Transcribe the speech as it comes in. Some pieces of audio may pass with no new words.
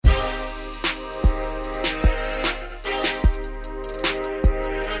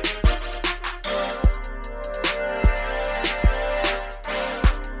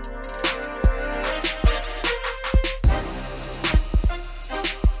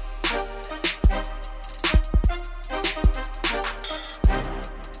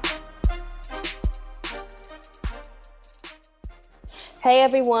Hey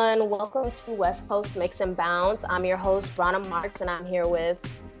everyone, welcome to West Coast Mix and Bounce. I'm your host, Brana Marks, and I'm here with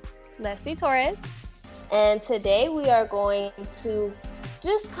Leslie Torres. And today we are going to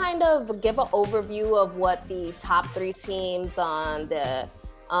just kind of give an overview of what the top three teams on the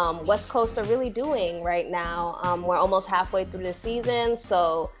West Coast are really doing right now. We're almost halfway through the season,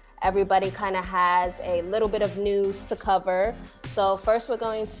 so everybody kind of has a little bit of news to cover. So first we're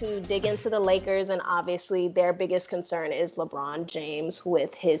going to dig into the Lakers, and obviously their biggest concern is LeBron James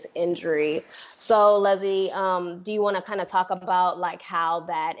with his injury. So Leslie, do you want to kind of talk about like how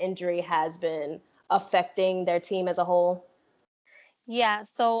that injury has been affecting their team as a whole? Yeah,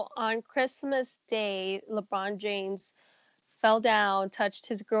 so on Christmas Day, LeBron James fell down, touched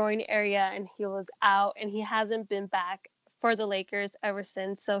his groin area, and he was out, and he hasn't been back for the Lakers ever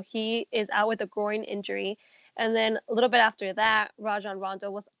since. So he is out with a groin injury. And then a little bit after that, Rajon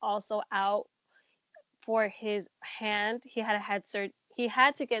Rondo was also out for his hand. He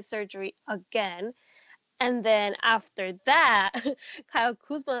had to get surgery again. And then after that, Kyle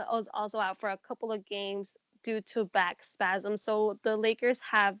Kuzma was also out for a couple of games due to back spasms. So the Lakers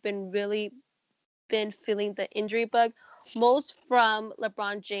have been feeling the injury bug, most from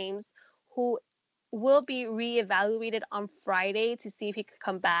LeBron James, who will be reevaluated on Friday to see if he could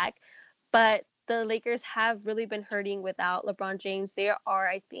come back. But the Lakers have really been hurting without LeBron James. They are,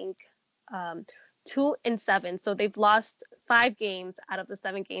 I think, 2-7. So they've lost 5 games out of the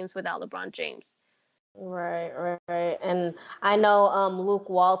 7 games without LeBron James. Right. And I know Luke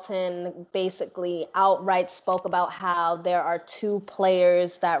Walton basically outright spoke about how there are two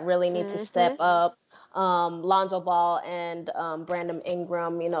players that really need to step up. Lonzo Ball and Brandon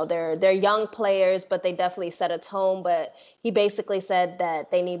Ingram, you know, they're young players, but they definitely set a tone. But he basically said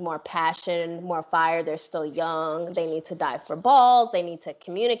that they need more passion, more fire. They're still young. They need to dive for balls. They need to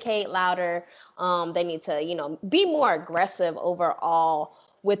communicate louder. They need to, you know, be more aggressive overall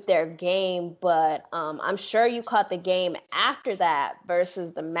with their game. But I'm sure you caught the game after that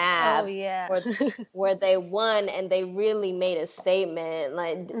versus the Oh, Mavs, yeah. where they won and they really made a statement.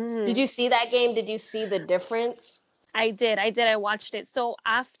 Like, did you see that game? Did you see the difference? I did. I watched it. So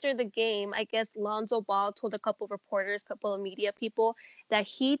after the game, I guess Lonzo Ball told a couple of reporters, couple of media people that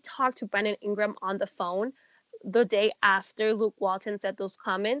he talked to Brandon Ingram on the phone the day after Luke Walton said those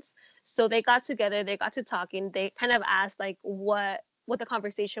comments. So they got together, they got to talking. They kind of asked like what the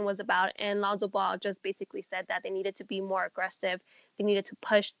conversation was about, and Lonzo Ball just basically said that they needed to be more aggressive, they needed to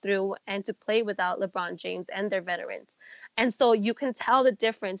push through and to play without LeBron James and their veterans. And so you can tell the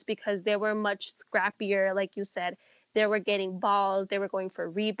difference because they were much scrappier, like you said. They were getting balls, they were going for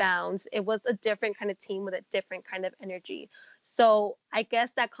rebounds. It was a different kind of team with a different kind of energy. So I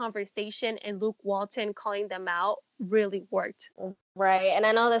guess that conversation and Luke Walton calling them out really worked. Right. And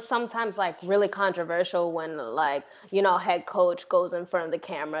I know that's sometimes like really controversial when like, you know, head coach goes in front of the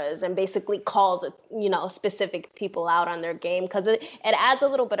cameras and basically calls it, you know, specific people out on their game because it adds a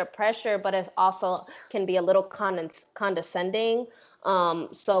little bit of pressure, but it also can be a little condescending.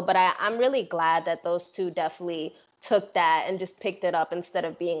 But I'm really glad that those two definitely took that and just picked it up instead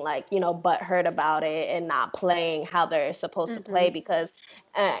of being like, you know, butthurt about it and not playing how they're supposed to play because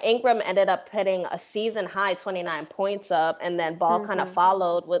Ingram ended up putting a season high 29 points up, and then Ball kind of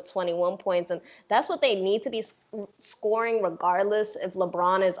followed with 21 points. And that's what they need to be scoring regardless if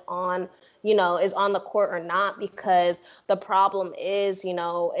LeBron is on, you know, is on the court or not, because the problem is, you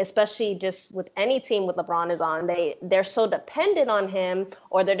know, especially just with any team with LeBron is on, they're so dependent on him,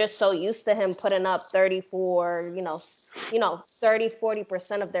 or they're just so used to him putting up 34,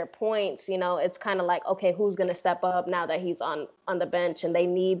 30-40% of their points. You know, it's kind of like, okay, who's going to step up now that he's on the bench? And they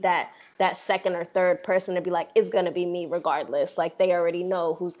need that second or third person to be like, it's going to be me regardless. Like, they already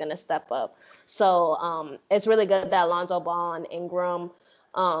know who's going to step up. So it's really good that Lonzo Ball and Ingram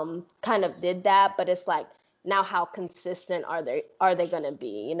kind of did that, but it's like, now how consistent are they going to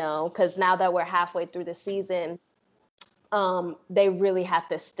be, you know? Because now that we're halfway through the season, they really have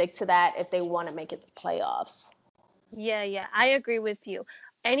to stick to that if they want to make it to playoffs. Yeah, I agree with you.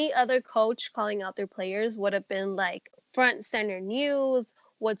 Any other coach calling out their players would have been like front center news.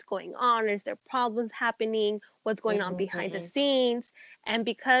 What's going on? Is there problems happening? What's going on behind the scenes? And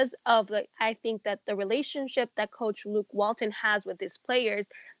because of I think that the relationship that Coach Luke Walton has with his players,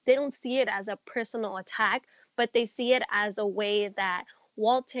 they don't see it as a personal attack, but they see it as a way that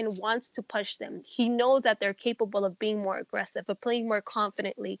Walton wants to push them. He knows that they're capable of being more aggressive, of playing more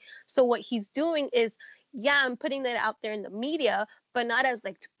confidently. So what he's doing is, yeah, I'm putting that out there in the media, but not as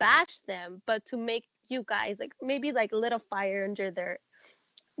like to bash them, but to make you guys like maybe like a little fire under their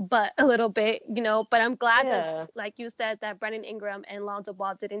butt a little bit, you know. But I'm glad that, Yeah. like you said, that Brandon Ingram and Lonzo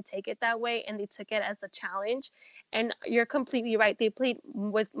Ball didn't take it that way, and they took it as a challenge. And you're completely right. They played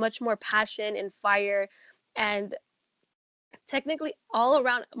with much more passion and fire, and technically all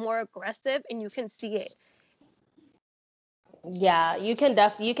around more aggressive, and you can see it. Yeah, you can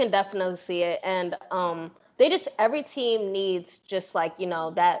definitely see it, and they just every team needs just like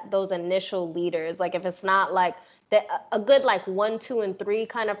that those initial leaders. Like if it's not like that, a good like 1, 2, and 3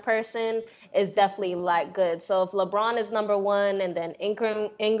 kind of person is definitely like good. So if LeBron is number one, and then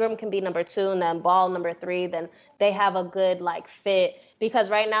Ingram can be number two, and then Ball number three, then they have a good like fit.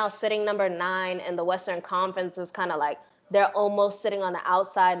 Because right now sitting number 9 in the Western Conference is kind of like they're almost sitting on the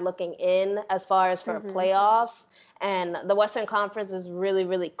outside looking in as far as for playoffs. And the Western Conference is really,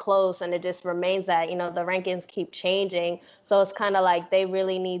 really close, and it just remains that, the rankings keep changing. So it's kind of like they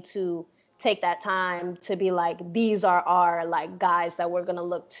really need to take that time to be like, these are our like guys that we're gonna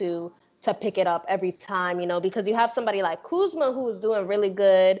look to pick it up every time, because you have somebody like Kuzma who was doing really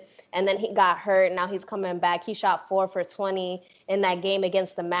good, and then he got hurt. Now he's coming back. He shot 4 for 20 in that game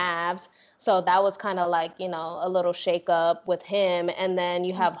against the Mavs. So that was kind of like, a little shake up with him. And then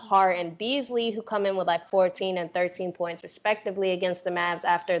you have Hart and Beasley who come in with like 14 and 13 points respectively against the Mavs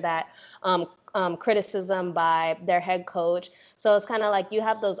after that criticism by their head coach. So it's kind of like you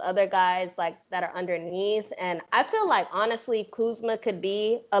have those other guys like that are underneath. And I feel like honestly Kuzma could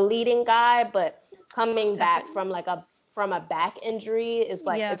be a leading guy, but coming back from a back injury is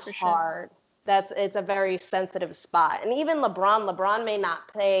like it's hard. Sure. It's a very sensitive spot. And even LeBron may not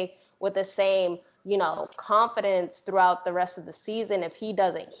play with the same, confidence throughout the rest of the season if he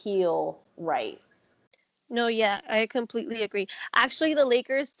doesn't heal right. No, yeah, I completely agree. Actually, the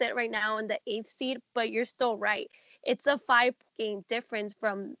Lakers sit right now in the 8th seed, but you're still right. It's a 5-game difference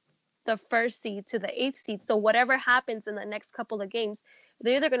from the 1st seed to the 8th seed. So whatever happens in the next couple of games,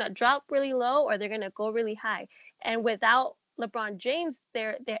 they're either going to drop really low or they're going to go really high. And without LeBron James,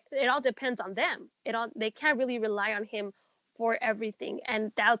 it all depends on them. They can't really rely on him for everything.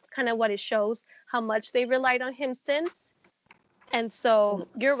 And that's kind of what it shows how much they relied on him since. And so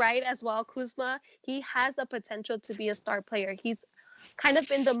you're right as well, Kuzma. He has the potential to be a star player. He's kind of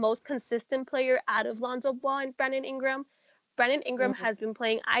been the most consistent player out of Lonzo Ball and Brandon Ingram. Brandon Ingram has been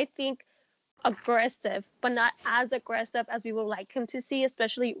playing, I think, aggressive, but not as aggressive as we would like him to see,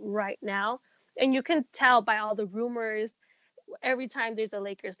 especially right now. And you can tell by all the rumors every time there's a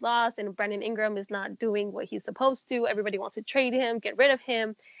Lakers loss and Brandon Ingram is not doing what he's supposed to, everybody wants to trade him, get rid of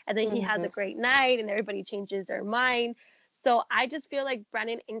him, and then he has a great night and everybody changes their mind. So I just feel like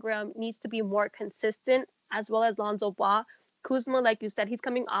Brandon Ingram needs to be more consistent, as well as Lonzo Ball. Kuzma, like you said, he's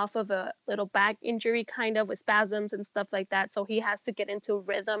coming off of a little back injury kind of with spasms and stuff like that, so he has to get into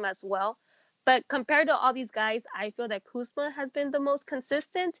rhythm as well. But compared to all these guys, I feel that Kuzma has been the most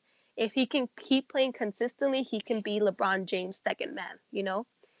consistent. If he can keep playing consistently, he can be LeBron James' second man,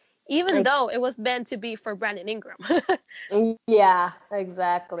 even though it was meant to be for Brandon Ingram. Yeah,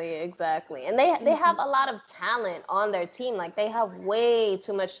 exactly. And they have a lot of talent on their team. Like they have way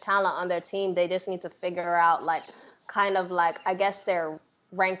too much talent on their team. They just need to figure out like kind of like I guess their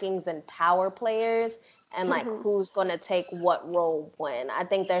rankings and power players and like who's going to take what role when. I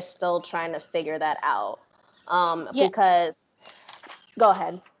think they're still trying to figure that out. Because go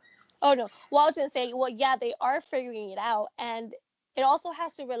ahead. Oh, no. Well, I was going to say, well, yeah, they are figuring it out. And it also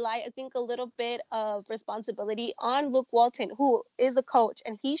has to rely, I think, a little bit of responsibility on Luke Walton, who is a coach.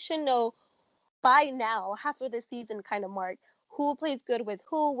 And he should know by now, half of the season kind of mark, who plays good with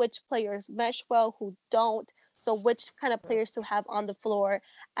who, which players mesh well, who don't. So which kind of players to have on the floor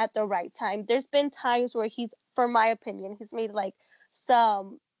at the right time. There's been times where for my opinion, he's made like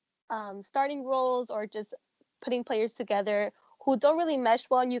some starting roles or just putting players together who don't really mesh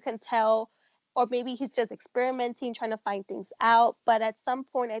well, and you can tell, or maybe he's just experimenting, trying to find things out. But at some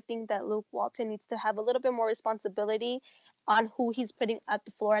point, I think that Luke Walton needs to have a little bit more responsibility on who he's putting at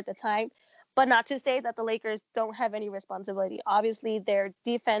the floor at the time. But not to say that the Lakers don't have any responsibility. Obviously, their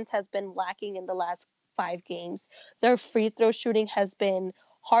defense has been lacking in the last 5 games. Their free throw shooting has been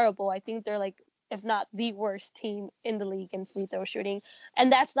horrible. I think they're like, if not the worst team in the league in free throw shooting.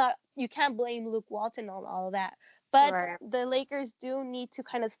 And you can't blame Luke Walton on all of that. But the Lakers do need to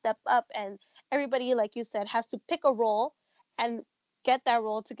kind of step up, and everybody, like you said, has to pick a role and get that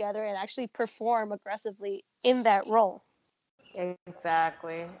role together and actually perform aggressively in that role.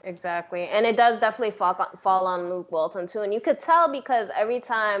 Exactly. And it does definitely fall on Luke Walton too. And you could tell because every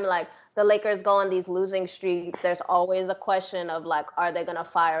time like the Lakers go on these losing streaks, there's always a question of like, are they going to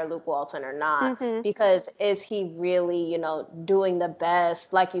fire Luke Walton or not? Because is he really, doing the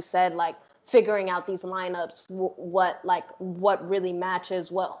best? Like you said, like figuring out these lineups, what really matches,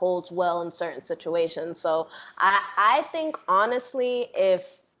 what holds well in certain situations. So I think honestly,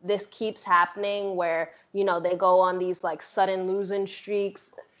 if this keeps happening where they go on these like sudden losing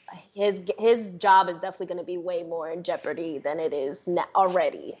streaks, his job is definitely going to be way more in jeopardy than it is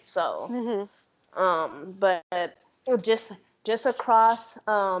already. So, but just across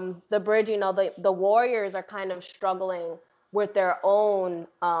the bridge, the Warriors are kind of struggling with their own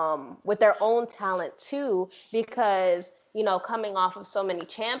talent too, because coming off of so many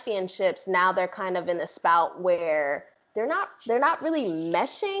championships, now they're kind of in a spout where they're not really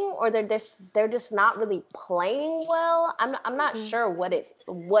meshing, or they're just not really playing well. I'm not sure what the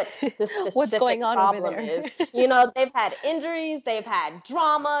What's going specific on over problem there? is. They've had injuries, they've had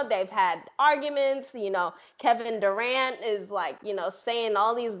drama, they've had arguments. Kevin Durant is like, saying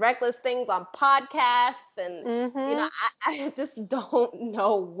all these reckless things on podcasts, and I just don't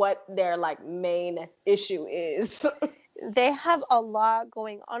know what their like main issue is. They have a lot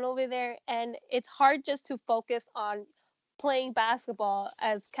going on over there, and it's hard just to focus on playing basketball,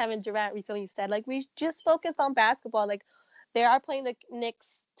 as Kevin Durant recently said. Like, we just focus on basketball. Like, they are playing the Knicks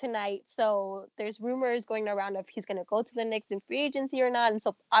tonight, so there's rumors going around if he's going to go to the Knicks in free agency or not. And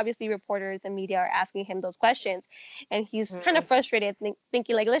so obviously reporters and media are asking him those questions, and he's kind of frustrated,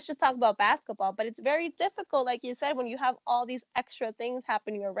 thinking like, let's just talk about basketball. But it's very difficult, like you said, when you have all these extra things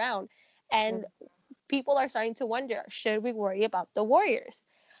happening around, and people are starting to wonder, should we worry about the Warriors?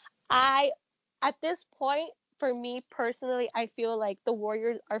 At this point, for me personally, I feel like the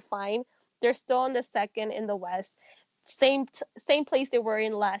Warriors are fine. They're still in the second in the West, same place they were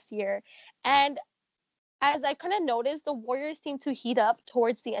in last year. And as I kind of noticed, the Warriors seem to heat up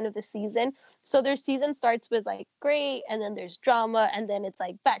towards the end of the season. So their season starts with like great, and then there's drama, and then it's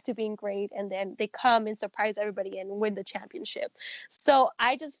like back to being great, and then they come and surprise everybody and win the championship. So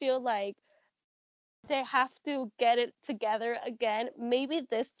I just feel like they have to get it together again. Maybe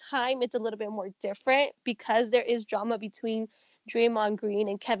this time it's a little bit more different because there is drama between Draymond Green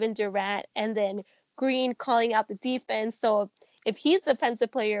and Kevin Durant, and then Green calling out the defense. So if he's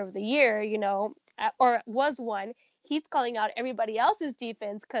defensive player of the year, or was one, he's calling out everybody else's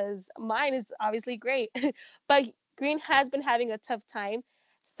defense because mine is obviously great. But Green has been having a tough time.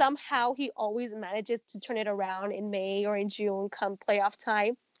 Somehow he always manages to turn it around in May or in June come playoff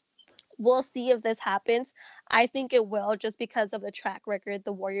time. We'll see if this happens. I think it will, just because of the track record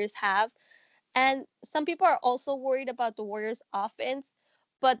the Warriors have. And some people are also worried about the Warriors offense.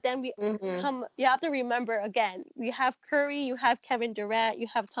 But then you have to remember again, you have Curry, you have Kevin Durant, you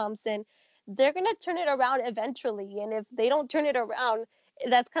have Thompson. They're going to turn it around eventually. And if they don't turn it around,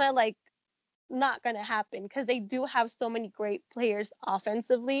 that's kind of like not going to happen, because they do have so many great players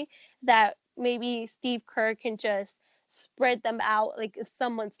offensively that maybe Steve Kerr can just spread them out, like if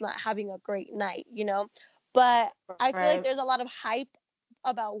someone's not having a great night. But I feel like Right. there's a lot of hype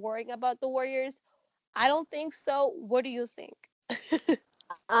about worrying about the Warriors. I don't think so. What do you think?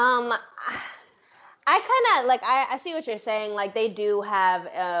 Um, I kind of like, I see what you're saying. Like, they do have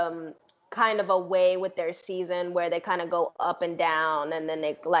kind of a way with their season where they kind of go up and down, and then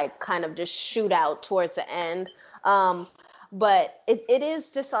they like kind of just shoot out towards the end. But it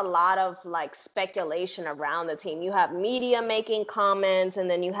is just a lot of like speculation around the team. You have media making comments, and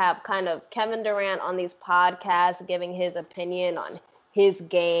then you have kind of Kevin Durant on these podcasts giving his opinion on his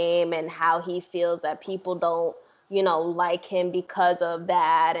game and how he feels that people don't like him because of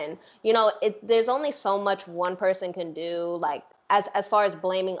that. And there's only so much one person can do, like as far as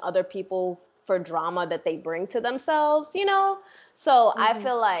blaming other people for drama that they bring to themselves. So I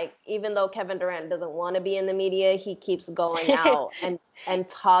feel like even though Kevin Durant doesn't want to be in the media, he keeps going out and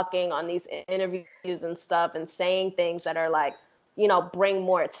talking on these interviews and stuff, and saying things that are like, bring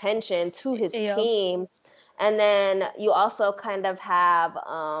more attention to his team. And then you also kind of have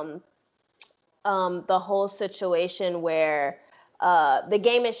the whole situation where the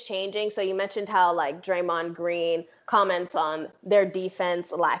game is changing. So you mentioned how like Draymond Green comments on their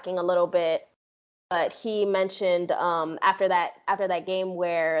defense lacking a little bit, but he mentioned after that game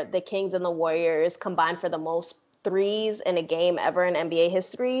where the Kings and the Warriors combined for the most threes in a game ever in NBA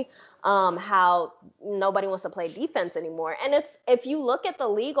history, how nobody wants to play defense anymore. And if you look at the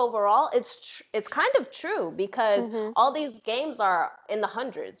league overall, it's kind of true, because all these games are in the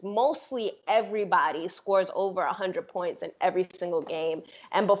hundreds. Mostly everybody scores over 100 points in every single game,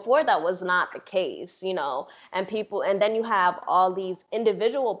 and before that was not the case. And then you have all these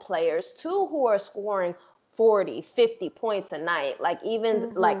individual players too who are scoring 40, 50 points a night. Like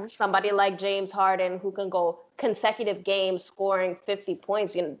even like somebody like James Harden, who can go consecutive games scoring 50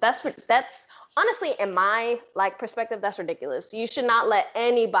 points. That's honestly, in my like perspective, that's ridiculous. You should not let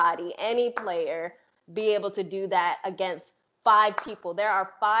any player be able to do that against 5 people. There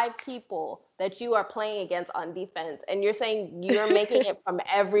are 5 people that you are playing against on defense, and you're saying you're making it from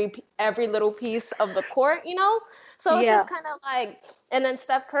every little piece of the court, you know? So it's Yeah. just kind of like, and then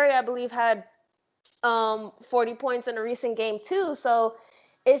Steph Curry, I believe, had 40 points in a recent game too. So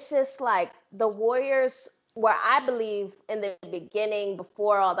it's just like the Warriors, where I believe in the beginning,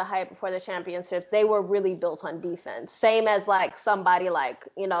 before all the hype, before the championships, they were really built on defense. Same as like somebody like,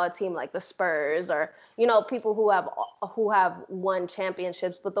 you know, a team like the Spurs, or, you know, people who have won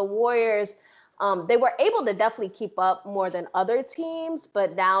championships. But the Warriors, they were able to definitely keep up more than other teams,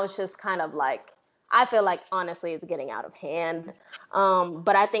 but now it's just kind of like, I feel like honestly it's getting out of hand.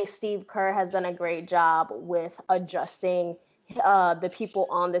 But I think Steve Kerr has done a great job with adjusting the people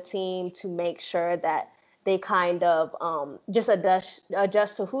on the team to make sure that they kind of just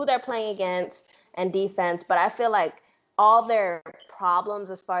adjust to who they're playing against and defense. But I feel like all their problems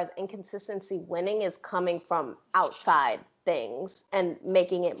as far as inconsistency winning is coming from outside things and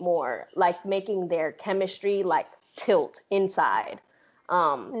making it more like making their chemistry like tilt inside.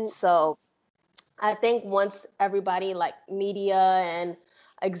 Mm, So I think once everybody like media and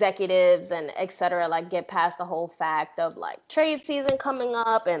executives and et cetera like get past the whole fact of like trade season coming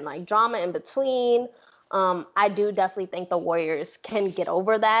up and like drama in between, I do definitely think the Warriors can get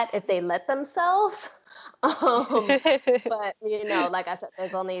over that if they let themselves. um, but you know, like I said,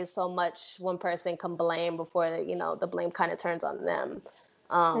 there's only so much one person can blame before you know the blame kind of turns on them.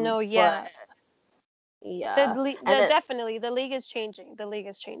 no, But yeah. yeah, and The then definitely the league is changing. The league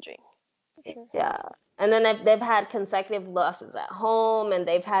is changing. For sure. yeah. And then they've had consecutive losses at home, and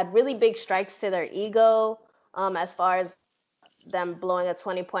they've had really big strikes to their ego, as far as them blowing a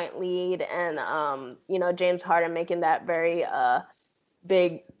 20-point lead, and you know, James Harden making that very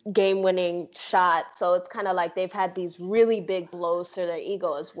big game-winning shot. So it's kind of like they've had these really big blows to their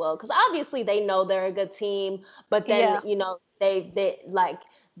ego as well, because obviously they know they're a good team, but then Yeah. you know they like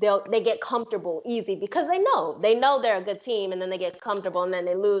they get comfortable easy because they know they're a good team, and then they get comfortable, and then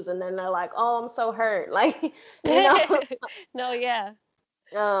they lose, and then they're like, oh, I'm so hurt, like you know. No, yeah.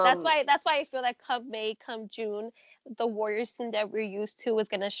 um That's why I feel like come May, come June, the Warriors team that we're used to is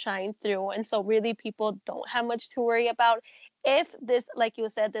gonna shine through. And so really people don't have much to worry about. If this, like you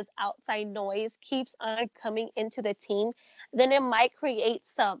said, this outside noise keeps on coming into the team, then it might create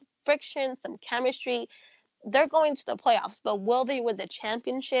some friction, some chemistry. They're going to the playoffs, but will they win the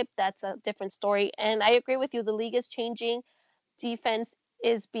championship? That's a different story. And I agree with you, the league is changing, defense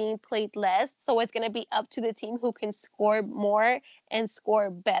is being played less. So it's going to be up to the team who can score more and score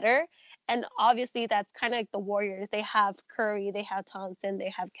better. And obviously, that's kind of like the Warriors. They have Curry, they have Thompson,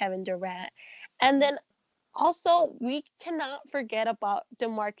 they have Kevin Durant. And then also, we cannot forget about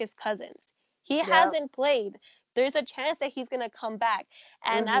DeMarcus Cousins. He yeah. hasn't played. There's a chance that he's going to come back.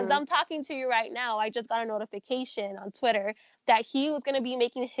 And as Mhm. I'm talking to you right now, I just got a notification on Twitter that he was going to be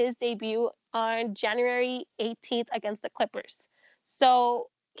making his debut on January 18th against the Clippers. So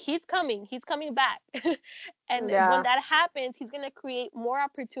he's coming. He's coming back. And when Yeah. that happens, he's going to create more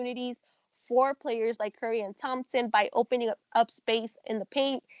opportunities for players like Curry and Thompson by opening up space in the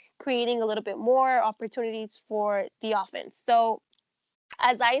paint, creating a little bit more opportunities for the offense. So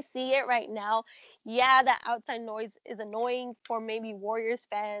as I see it right now, yeah, that outside noise is annoying for maybe Warriors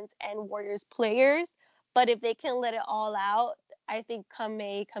fans and Warriors players. But if they can let it all out, I think come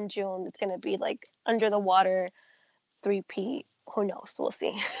May, come June, it's gonna be like under the water, three-peat. Who knows? We'll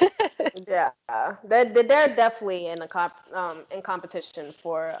see. Yeah, they're definitely in competition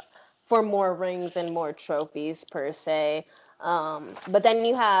for more rings and more trophies per se. But then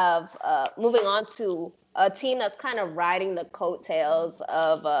you have moving on to a team that's kind of riding the coattails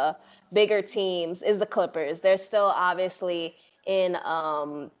of bigger teams is the Clippers. They're still obviously in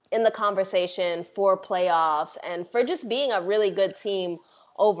the conversation for playoffs and for just being a really good team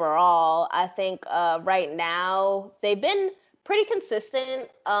overall. I think right now they've been pretty consistent.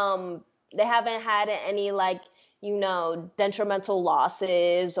 They haven't had any like detrimental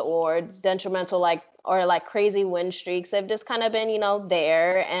losses or detrimental like crazy win streaks. They've just kind of been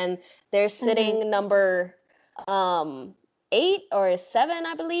there, and they're Hmm. sitting number um 8 or 7,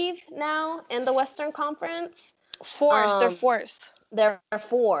 I believe, now in the Western Conference. Fourth, they're Um, fourth. they're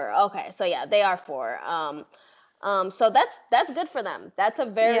 4. Okay, so yeah, they are 4. So that's good for them.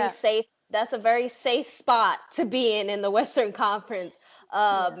 Yeah, That's a very safe spot to be in the Western Conference.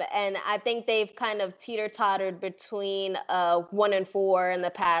 yeah. And I think they've kind of teeter-tottered between 1 and 4 in the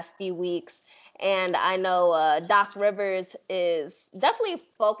past few weeks. And I know Doc Rivers is definitely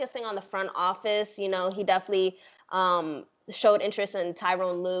focusing on the front office. He definitely showed interest in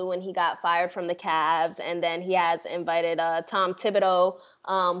Tyronn Lue when he got fired from the Cavs, and then he has invited Tom Thibodeau,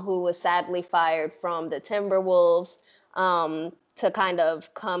 who was sadly fired from the Timberwolves. to kind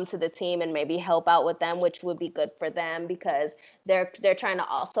of come to the team and maybe help out with them, which would be good for them because they're trying to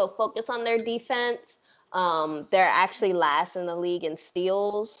also focus on their defense. They're actually last in the league in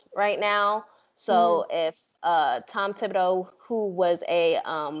steals right now. Mm. So if Tom Thibodeau, who was a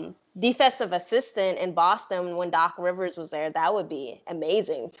defensive assistant in Boston when Doc Rivers was there, that would be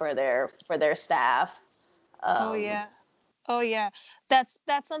amazing for their staff. Oh Um, yeah. Oh yeah, that's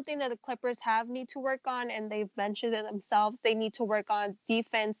something that the Clippers have need to work on, and they've mentioned it themselves. They need to work on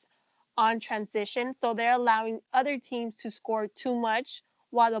defense on transition, so they're allowing other teams to score too much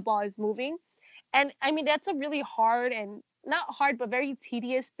while the ball is moving. And I mean that's a really hard and not hard but very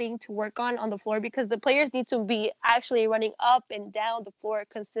tedious thing to work on the floor because the players need to be actually running up and down the floor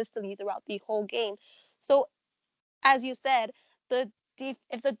consistently throughout the whole game. So as you said, the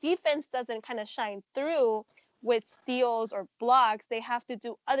if the defense doesn't kind of shine through with steals or blocks, they have to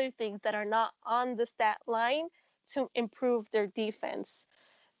do other things that are not on the stat line to improve their defense.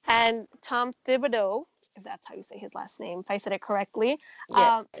 And Tom Thibodeau, if that's how you say his last name, if I said it correctly,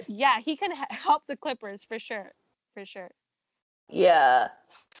 yes. yeah, he can help the Clippers for sure, for sure. Yeah.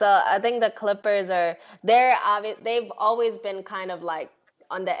 So I think the Clippers they've always been kind of like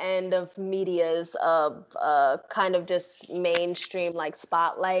on the end of media's kind of just mainstream like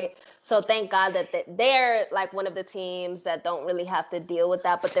spotlight. So thank God that they're like one of the teams that don't really have to deal with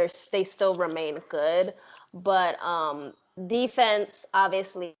that, but they still remain good. But defense,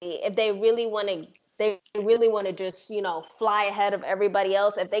 obviously, if they really want to just fly ahead of everybody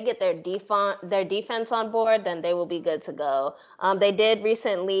else. If they get their defense on board, then they will be good to go. They did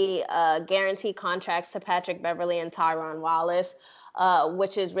recently guarantee contracts to Patrick Beverly and Tyron Wallace,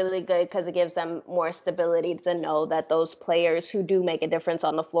 which is really good because it gives them more stability to know that those players who do make a difference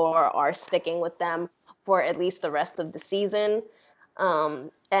on the floor are sticking with them for at least the rest of the season.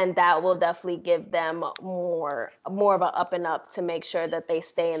 And that will definitely give them more of a up and up to make sure that they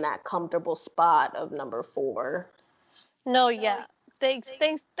stay in that comfortable spot of number 4. No, yeah. Thanks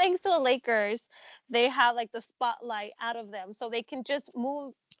to the Lakers, they have like the spotlight out of them, so they can just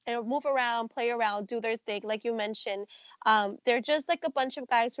move around, play around, do their thing. Like you mentioned, they're just like a bunch of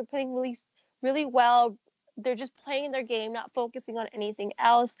guys who are playing really well. They're just playing their game, not focusing on anything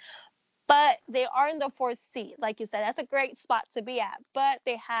else. But they are in the fourth seed, like you said. That's a great spot to be at. But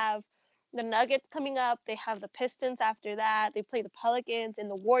they have the Nuggets coming up. They have the Pistons after that. They play the Pelicans and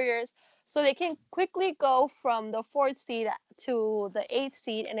the Warriors. So they can quickly go from the fourth seed to the eighth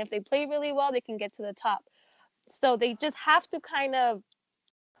seed. And if they play really well, they can get to the top. So they just have to kind of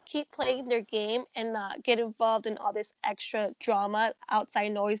keep playing their game and not get involved in all this extra drama, outside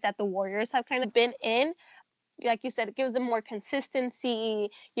noise that the Warriors have kind of been in. Like you said, it gives them more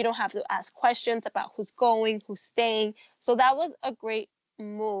consistency. You don't have to ask questions about who's going, who's staying. So that was a great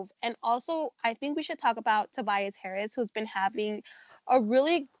move. And also, I think we should talk about Tobias Harris, who's been having a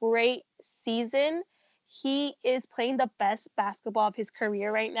really great season. He is playing the best basketball of his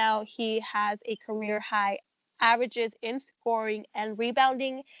career right now. He has a career high averages in scoring and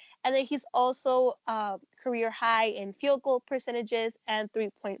rebounding. And then he's also career high in field goal percentages and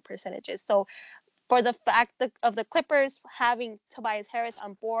 3-point percentages. So for the fact of the Clippers having Tobias Harris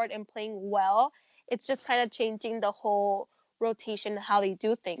on board and playing well, it's just kind of changing the whole rotation, how they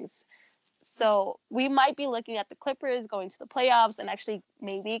do things. So we might be looking at the Clippers going to the playoffs and actually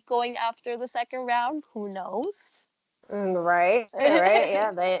maybe going after the second round. Who knows? Right, right.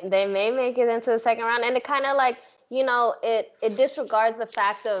 Yeah, they may make it into the second round. And it kind of like, it disregards the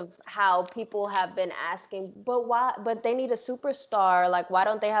fact of how people have been asking, but why, but they need a superstar. Like, why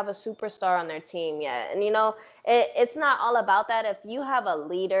don't they have a superstar on their team yet? And it's not all about that. If you have a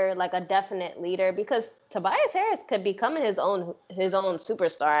leader, like a definite leader, because Tobias Harris could become his own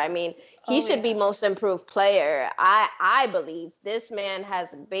superstar. I mean, he Oh should be yeah. most improved player. I believe this man has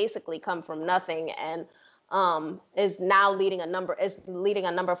basically come from nothing and is now leading a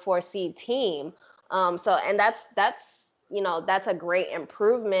number 4 seed team. So and that's a great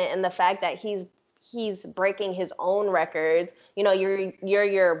improvement in the fact that he's breaking his own records.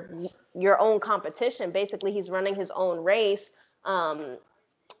 You're your own competition. Basically, he's running his own race.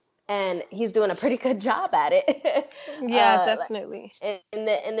 And he's doing a pretty good job at it. Yeah, definitely. In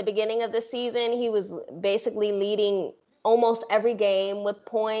the beginning of the season, he was basically leading almost every game with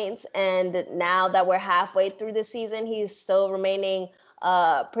points, and now that we're halfway through the season, he's still remaining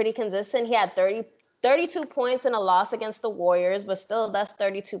pretty consistent. He had 32 points in a loss against the Warriors, but still that's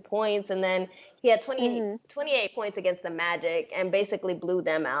 32 points. And then he had 28 points against the Magic and basically blew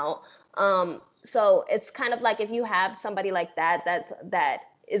them out. So it's kind of like if you have somebody like that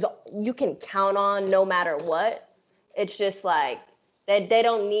is you can count on no matter what. It's just like They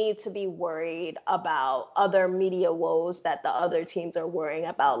don't need to be worried about other media woes that the other teams are worrying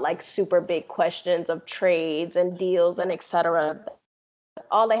about, like super big questions of trades and deals and etc.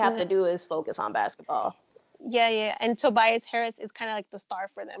 All they have to do is focus on basketball. Yeah. And Tobias Harris is kind of like the star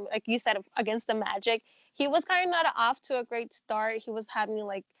for them. Like you said, against the Magic, he was kind of not off to a great start. He was having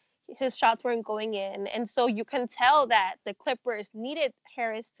like his shots weren't going in. And so you can tell that the Clippers needed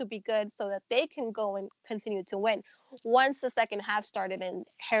Harris to be good so that they can go and continue to win. Once the second half started and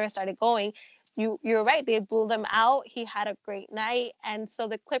Harris started going, you're right. They blew them out. He had a great night. And so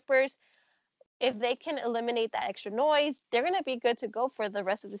the Clippers, if they can eliminate that extra noise, they're going to be good to go for the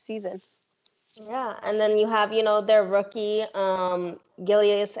rest of the season. Yeah, and then you have, their rookie,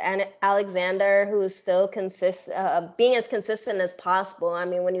 Gilius and Alexander, who is still being as consistent as possible. I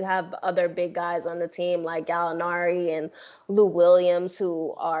mean, when you have other big guys on the team like Gallinari and Lou Williams,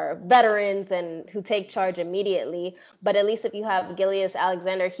 who are veterans and who take charge immediately, but at least if you have Gilius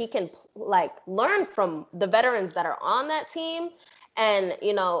Alexander, he can like learn from the veterans that are on that team, and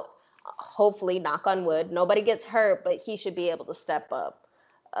hopefully, knock on wood, nobody gets hurt, but he should be able to step up.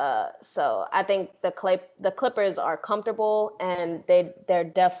 So I think the Clippers are comfortable, and they're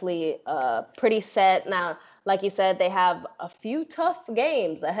definitely pretty set now. Like you said, they have a few tough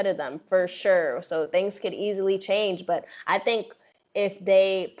games ahead of them for sure. So things could easily change. But I think if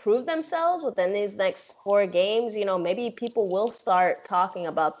they prove themselves within these next 4 games, maybe people will start talking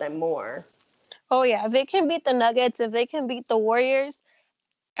about them more. Oh yeah, if they can beat the Nuggets, if they can beat the Warriors,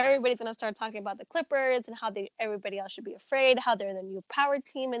 everybody's going to start talking about the Clippers and how everybody else should be afraid, how they're the new power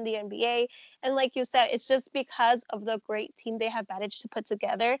team in the NBA. And like you said, it's just because of the great team they have managed to put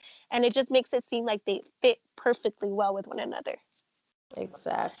together. And it just makes it seem like they fit perfectly well with one another.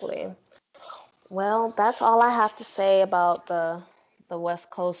 Exactly. Well, that's all I have to say about the West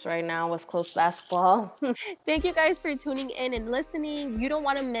Coast right now, West Coast basketball. Thank you guys for tuning in and listening. You don't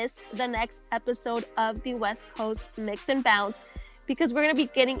want to miss the next episode of the West Coast Mix and Bounce, because we're going to be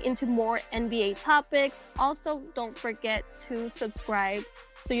getting into more NBA topics. Also, don't forget to subscribe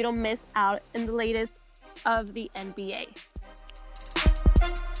so you don't miss out in the latest of the NBA.